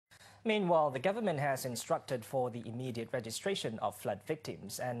Meanwhile, the government has instructed for the immediate registration of flood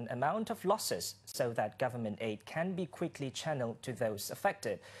victims and amount of losses so that government aid can be quickly channeled to those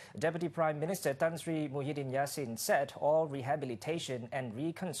affected. Deputy Prime Minister Sri Muhyiddin Yassin said all rehabilitation and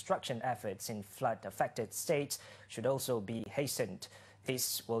reconstruction efforts in flood-affected states should also be hastened.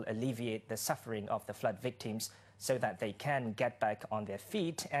 This will alleviate the suffering of the flood victims so that they can get back on their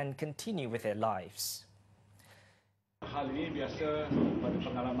feet and continue with their lives. Hal ini biasa pada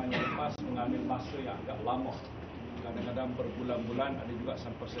pengalaman yang lepas mengambil masa yang agak lama. Kadang-kadang berbulan-bulan, ada juga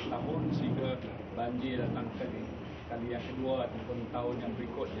sampai setahun sehingga banjir datang kali yang kedua ataupun tahun yang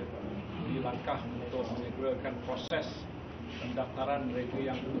berikutnya. Jadi langkah untuk menyegerakan proses pendaftaran mereka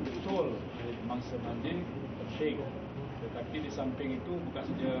yang betul-betul dari mangsa banjir penting. Tetapi di samping itu bukan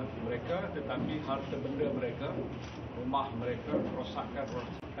saja mereka tetapi harta benda mereka, rumah mereka,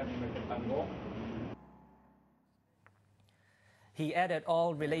 kerosakan yang mereka tanggung. He added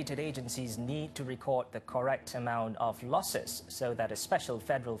all related agencies need to record the correct amount of losses so that a special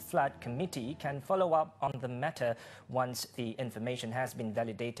federal flood committee can follow up on the matter once the information has been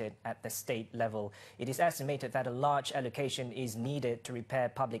validated at the state level. It is estimated that a large allocation is needed to repair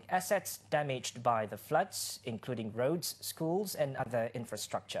public assets damaged by the floods, including roads, schools and other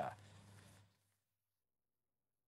infrastructure.